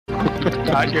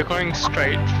TroutTrout, you're going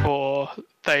straight for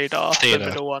Theta, the Theta.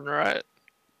 middle one, right?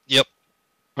 Yep.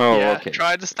 Oh, Yeah, okay.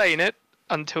 try to stay in it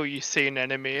until you see an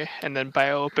enemy and then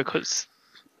bail, because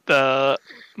the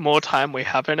more time we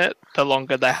have in it, the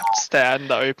longer they have to stay out in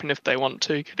the open if they want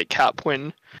to get a cap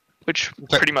win, which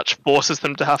pretty much forces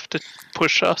them to have to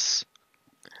push us.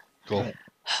 Cool.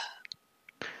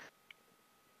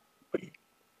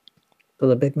 So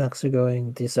the Big Macs are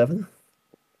going D7?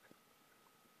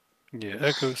 Yeah,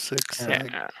 Echo 6,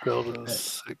 Yeah. Delta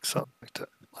 6, something like that.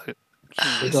 Like,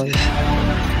 We're going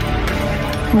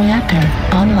Reactor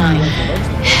online.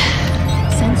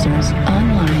 Sensors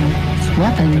online.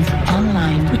 Weapons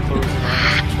online.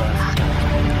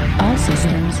 All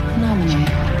systems nominal.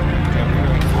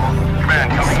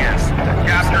 Command coming in.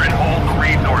 Capture and hold the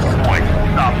resource point.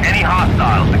 Stop any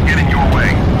hostiles that get in your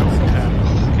way.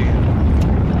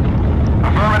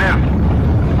 Affirmative.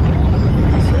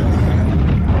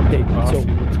 Okay, off so you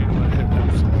between my head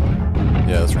and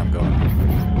Yeah, that's where I'm going.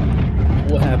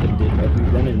 what happened? Are we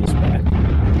running this back?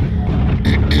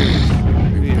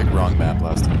 We picked wrong map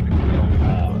last time.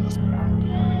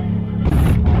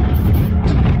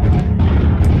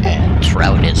 And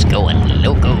Trout is going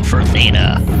loco for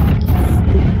Theta.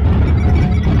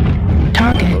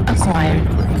 Target acquired.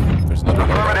 There's another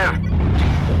guy.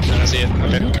 Affirmative. I see it.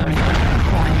 Okay. Target I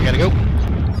acquired. gotta go.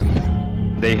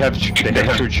 They have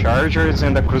two chargers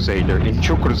and a crusader, and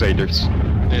two crusaders.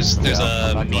 There's Yeah, a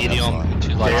I'm not going medium, Epsilon. 2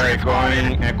 They lights. are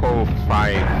going Echo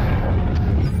 5.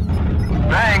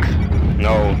 Thanks.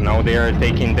 No, they are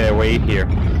taking the way here.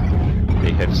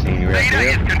 They have seen you right Theta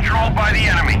is here. controlled by the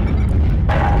enemy.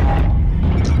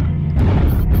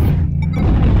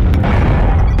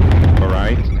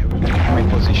 Alright, I will take my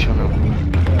position now.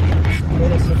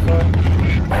 What is so far?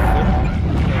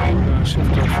 we're gonna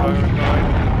shift our fire at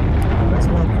 9. That's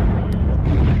not.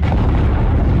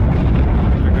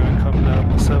 They're gonna come down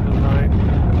to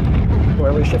 7-9. Where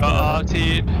are we shifting?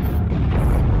 RT'd.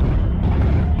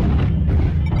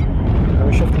 Are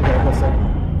we shifting to Echo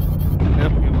 7?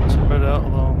 Yep, you want to spread out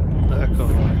along the Echo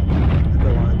line.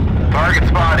 Echo line. Target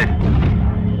spotted.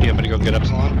 You want me to go get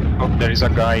Epsilon? Oh, there is a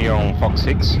guy on Fox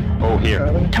 6. Oh, here.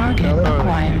 Charlie? Target Charlie?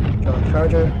 acquired.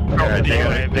 Charger?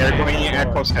 They're going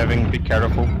Echo 7, be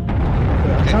careful.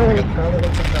 Charlie, let's go.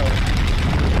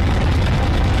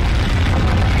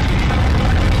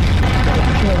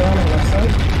 Pushing around on the left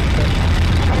side?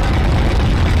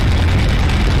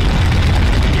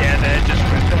 Yeah, they're just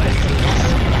red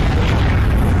places.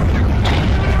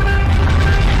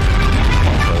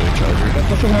 They're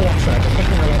pushing our left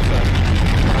side.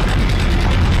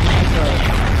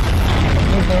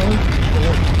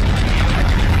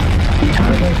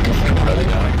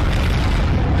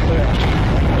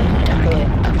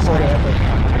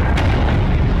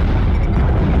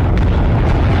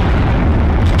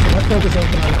 Let's focus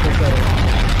open on the crusader.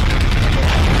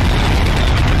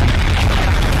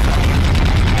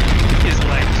 His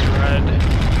legs red.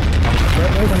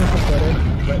 Right on the crusader.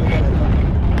 Right on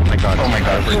Oh my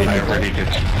god, I already did.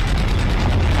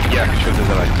 Yeah, shoot the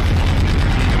light.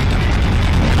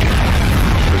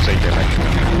 Crusader light.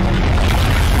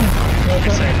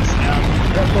 Crusader's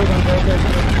down.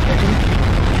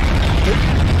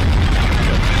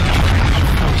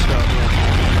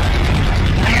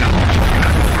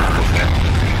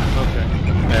 Okay.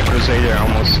 Crusader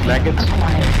almost flagged.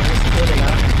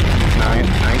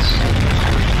 Nice.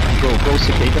 Go,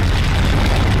 Cicada.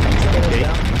 Okay.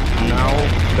 Now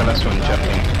the last one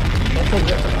jumping.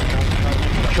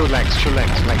 Two legs,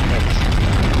 legs.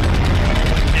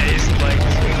 Yeah, his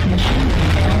legs.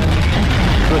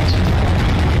 Good.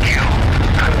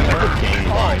 Good game,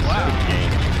 Oh, boys. wow. Good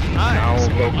game. Nice.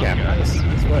 Now go cap. Nice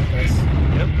work, guys.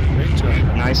 Yep, great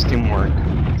job. Nice teamwork.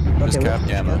 Just Okay, cap what-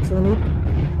 Gamma. what's the move?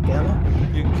 Gamma?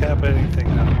 You can cap anything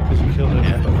now because you killed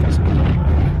everybody. So it don't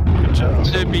matter. Good job.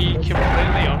 To be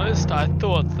completely honest, I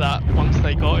thought that once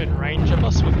they got in range of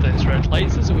us with those red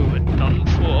lasers, we were done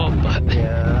for, but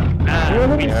Yeah.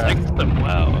 man, we flicked them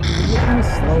well. You're kind of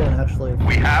slow in actually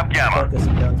We have Gamma.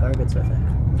 focusing down targets, I think.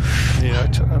 Yeah,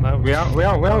 and I was, We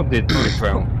all did pretty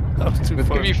well. I was too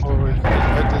far To be forward.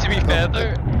 To be fair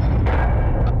though,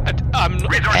 I'm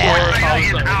not sure if I was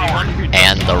the only one who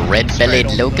And the just red-bellied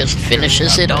straight on locust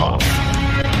finishes it off.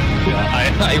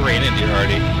 I ran into you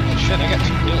already. Shit, I got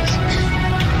 2 kills.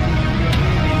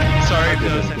 Sorry I if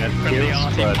there was didn't any get friendly kills,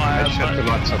 arty but I fire, shot but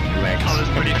lots of legs. I was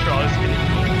pretty sure I was getting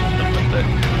them with it.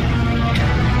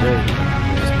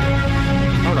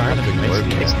 Alright,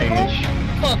 nice damage.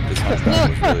 This last time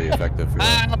was really effective for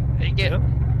that.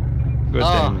 Good Oh.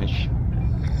 damage.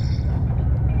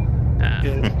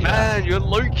 Man, your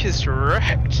Locust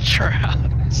wrecked, Trout.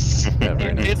 Yeah,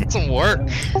 very nice. It did some work.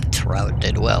 TheTrout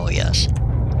did well, yes.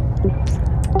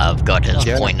 I've got his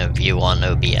Yeah. point of view on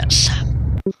OBS.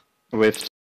 With